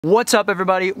What's up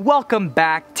everybody, welcome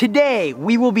back. Today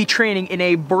we will be training in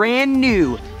a brand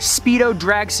new Speedo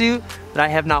drag suit that I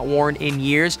have not worn in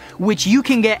years, which you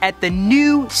can get at the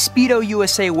new Speedo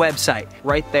USA website.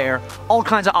 Right there, all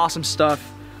kinds of awesome stuff,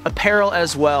 apparel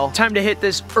as well. Time to hit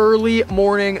this early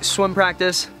morning swim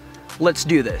practice. Let's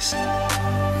do this.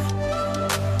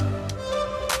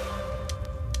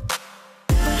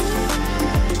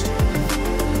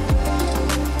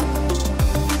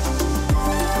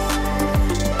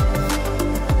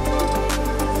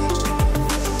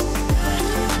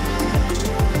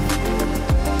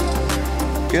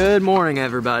 Good morning,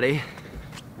 everybody.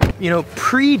 You know,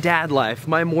 pre-dad life,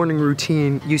 my morning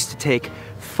routine used to take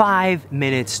 5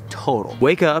 minutes total.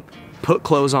 Wake up, put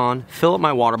clothes on, fill up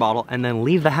my water bottle, and then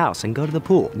leave the house and go to the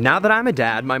pool. Now that I'm a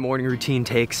dad, my morning routine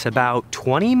takes about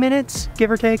 20 minutes, give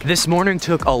or take. This morning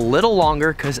took a little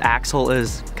longer because Axel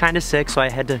is kind of sick, so I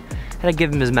had to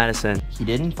give him his medicine. He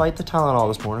didn't fight the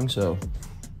Tylenol this morning, so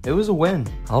it was a win.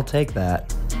 I'll take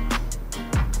that.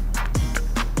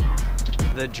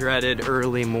 The dreaded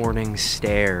early morning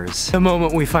stairs. The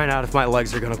moment we find out if my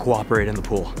legs are gonna cooperate in the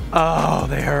pool. Oh,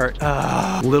 they hurt.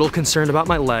 Little concerned about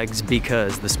my legs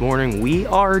because this morning we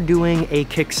are doing a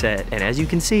kick set, and as you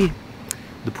can see,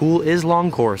 the pool is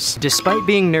long course. Despite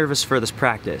being nervous for this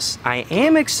practice, I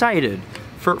am excited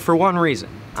for one reason.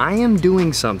 I am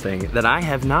doing something that I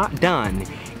have not done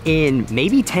in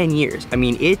maybe 10 years. I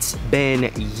mean, it's been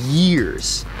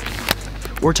years.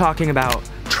 We're talking about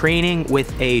training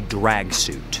with a drag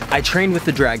suit. I trained with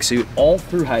the drag suit all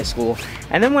through high school,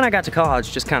 and then when I got to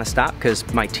college, just kind of stopped because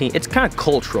my team, it's kind of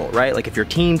cultural, right? Like if your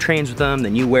team trains with them,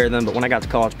 then you wear them, but when I got to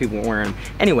college, people weren't wearing them.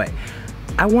 Anyway,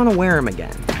 I want to wear them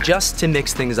again, just to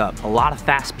mix things up. A lot of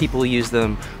fast people use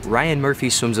them. Ryan Murphy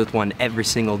swims with one every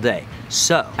single day.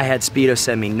 So I had Speedo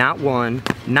send me not one,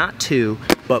 not two,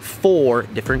 but 4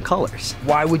 different colors.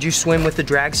 Why would you swim with the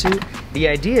drag suit? The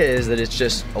idea is that it's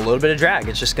just a little bit of drag.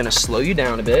 It's just gonna slow you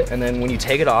down a bit, and then when you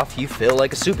take it off, you feel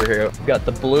like a superhero. We've got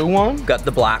the blue one, got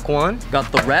the black one, got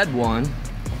the red one.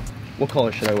 What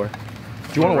color should I wear?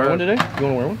 Do you wanna wear one today? You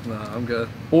wanna wear one? No, I'm good.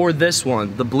 Or this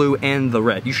one, the blue and the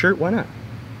red. You sure? Why not?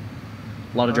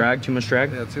 A lot of drag, too much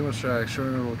drag? Yeah, too much drag. Short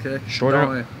interval kick. Short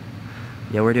interval?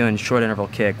 Yeah, we're doing short interval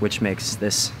kick, which makes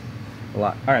this a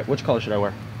lot. All right, which color should I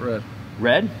wear? Red.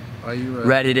 Red? Are you red?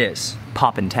 Red it is.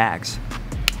 Poppin' tags.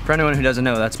 For anyone who doesn't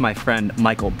know, that's my friend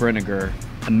Michael Brinegar,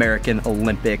 American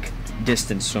Olympic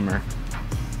distance swimmer.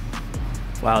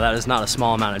 Wow, that is not a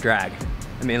small amount of drag.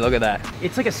 I mean, look at that.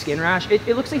 It's like a skin rash.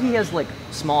 It looks like he has like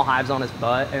small hives on his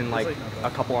butt and like a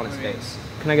couple on his face.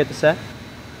 Can I get the set?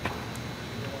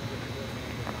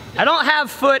 I don't have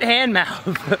foot, hand,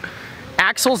 mouth.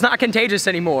 Axel's not contagious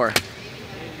anymore.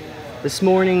 This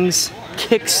morning's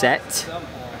kick set.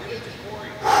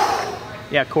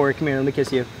 Yeah, Corey, come here, let me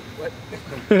kiss you. What?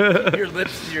 Your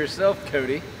lips to yourself,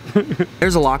 Cody.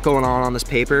 There's a lot going on this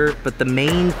paper, but the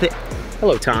main thing,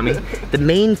 hello Tommy. The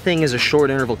main thing is a short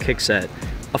interval kick set.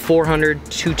 A 400,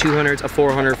 2 200s, a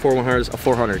 400, 4 100s, a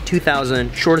 400,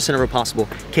 2000, shortest interval possible.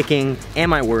 Kicking,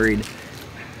 am I worried?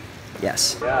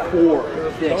 Yes. For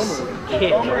this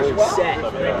kick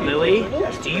set. Lily,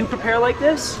 do you prepare like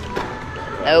this?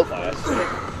 Nope.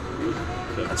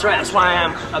 That's right, that's why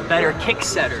I'm a better kick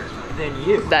setter than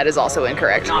you. That is also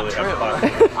incorrect. Not true.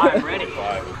 I'm ready.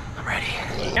 I'm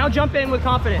ready. Now jump in with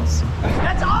confidence.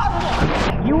 That's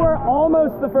awful! You are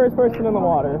almost the first person in the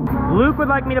water. Luke would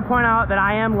like me to point out that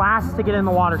I am last to get in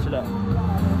the water today.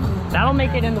 That'll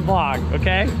make it in the vlog,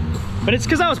 okay? But it's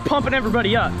because I was pumping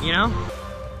everybody up, you know?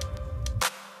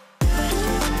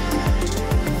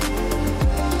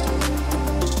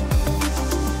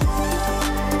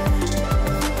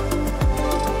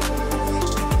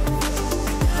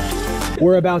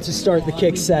 We're about to start the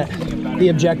kick set. The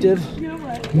objective,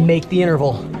 make the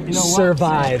interval,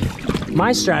 survive.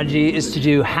 My strategy is to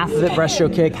do half of it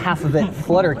breaststroke kick, half of it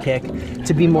flutter kick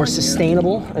to be more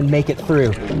sustainable and make it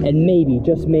through. And maybe,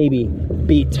 just maybe,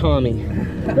 beat Tommy.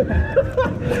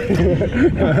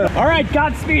 All right,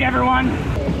 Godspeed everyone.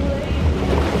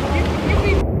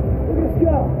 Let's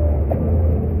go.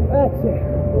 That's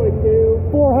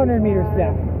it. 400 meters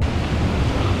down.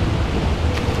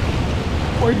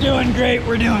 We're doing great,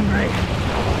 we're doing great.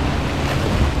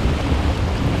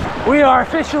 We are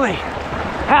officially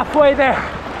halfway there,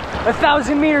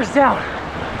 1,000 meters down.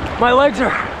 My legs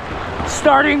are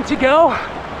starting to go.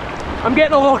 I'm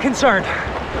getting a little concerned.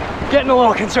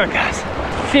 Guys.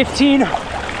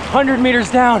 1,500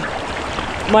 meters down.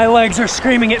 My legs are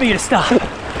screaming at me to stop.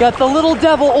 Got the little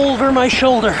devil over my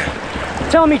shoulder,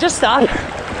 telling me just stop,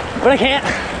 but I can't.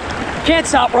 Can't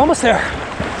stop, we're almost there.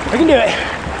 I can do it.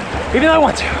 Even though I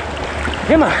want to.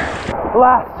 Come on.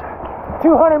 Last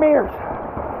 200 meters.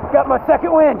 Got my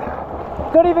second win.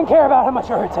 Don't even care about how much it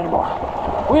hurts anymore.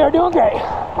 We are doing great.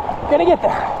 Gonna get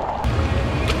there.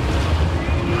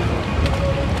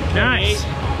 Nice.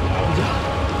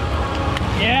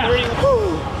 Yeah.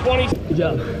 20. Good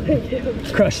job.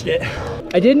 Crushed it.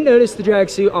 I didn't notice the drag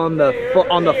suit on the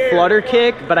flutter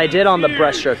kick, but I did on the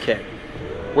breaststroke kick.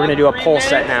 We're gonna do a pole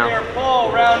set now.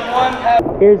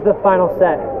 Here's the final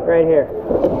set right here.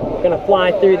 Gonna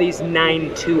fly through these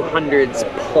 9/200s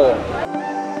pole.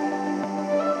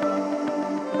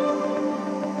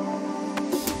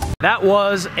 That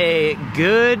was a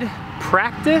good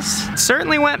practice.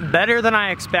 Certainly went better than I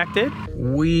expected.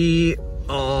 We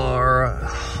are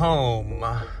home.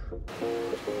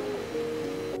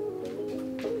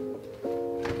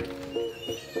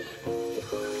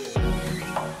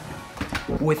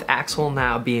 With Axel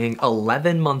now being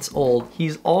 11 months old,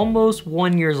 he's almost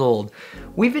 1 year old.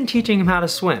 We've been teaching him how to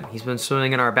swim. He's been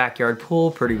swimming in our backyard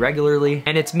pool pretty regularly,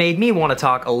 and it's made me want to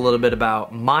talk a little bit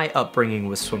about my upbringing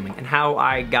with swimming and how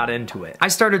I got into it. I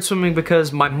started swimming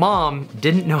because my mom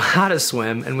didn't know how to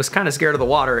swim and was kind of scared of the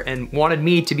water and wanted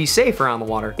me to be safe around the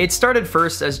water. It started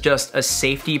first as just a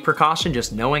safety precaution,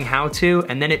 just knowing how to,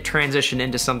 and then it transitioned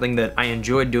into something that I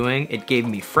enjoyed doing. It gave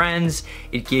me friends,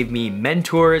 it gave me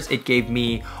mentors, it gave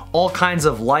me all kinds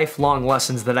of lifelong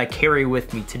lessons that I carry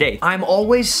with me today. I'm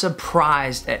always surprised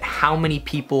at how many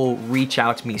people reach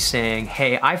out to me saying,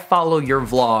 hey, I follow your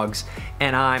vlogs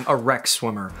and I'm a rec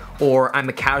swimmer, or I'm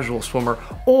a casual swimmer,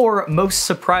 or most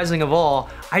surprising of all,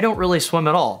 I don't really swim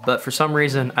at all, but for some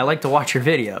reason, I like to watch your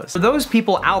videos. For those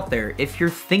people out there, if you're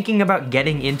thinking about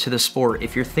getting into the sport,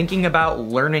 if you're thinking about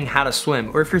learning how to swim,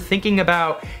 or if you're thinking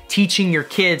about teaching your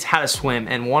kids how to swim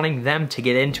and wanting them to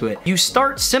get into it, you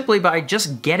start simply by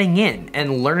just getting in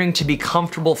and learning to be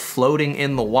comfortable floating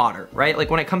in the water, right? Like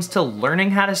when it comes to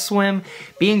learning how to swim,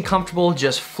 being comfortable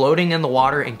just floating in the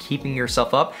water and keeping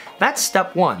yourself up, that's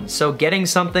step one. So getting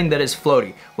something that is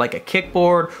floaty, like a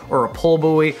kickboard or a pull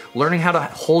buoy, learning how to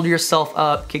hold yourself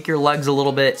up, kick your legs a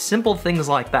little bit, simple things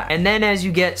like that. And then as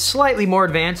you get slightly more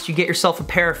advanced, you get yourself a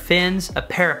pair of fins, a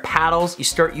pair of paddles, you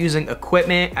start using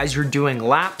equipment as you're doing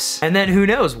laps. And then who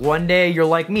knows, one day you're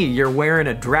like me, you're wearing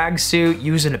a drag suit,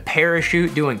 using a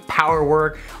parachute, doing power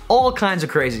work, all kinds of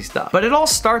crazy stuff. But it all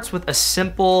starts with a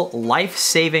simple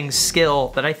life-saving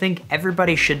skill that I think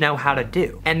everybody should know how to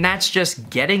do. And that's just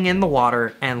getting in the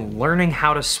water and learning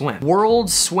how to swim. World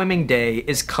Swimming Day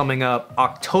is coming up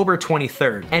October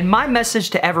 23rd. And my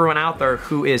message to everyone out there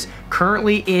who is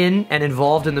currently in and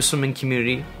involved in the swimming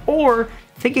community, or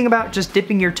thinking about just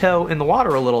dipping your toe in the water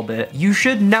a little bit, you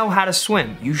should know how to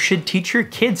swim. You should teach your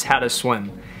kids how to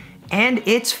swim. And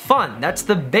it's fun. That's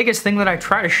the biggest thing that I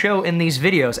try to show in these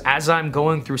videos as I'm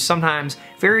going through sometimes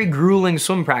very grueling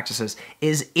swim practices,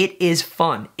 is it is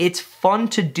fun. It's fun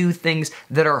to do things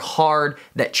that are hard,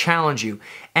 that challenge you.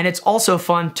 And it's also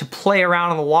fun to play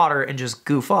around in the water and just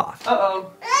goof off.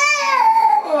 Uh-oh.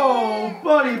 Oh,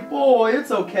 buddy boy,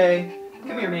 it's okay.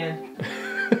 Come here, man.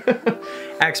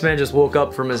 X-Man just woke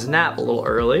up from his nap a little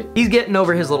early. He's getting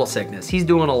over his little sickness. He's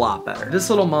doing a lot better. This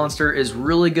little monster is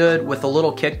really good with a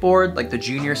little kickboard, like the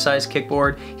junior size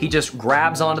kickboard. He just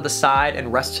grabs onto the side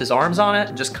and rests his arms on it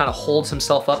and just kind of holds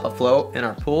himself up afloat in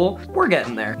our pool. We're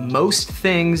getting there. Most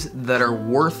things that are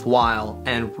worthwhile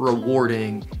and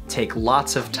rewarding take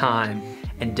lots of time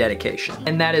and dedication.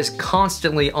 And that is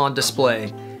constantly on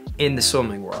display in the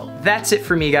swimming world. That's it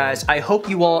for me, guys. I hope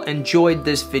you all enjoyed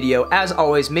this video. As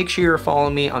always, make sure you're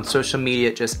following me on social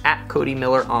media, just at Cody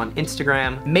Miller on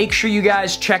Instagram. Make sure you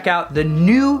guys check out the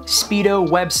new Speedo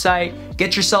website.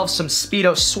 Get yourself some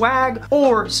Speedo swag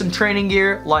or some training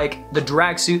gear like the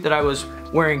drag suit that I was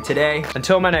wearing today.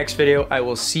 Until my next video, I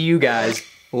will see you guys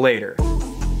later.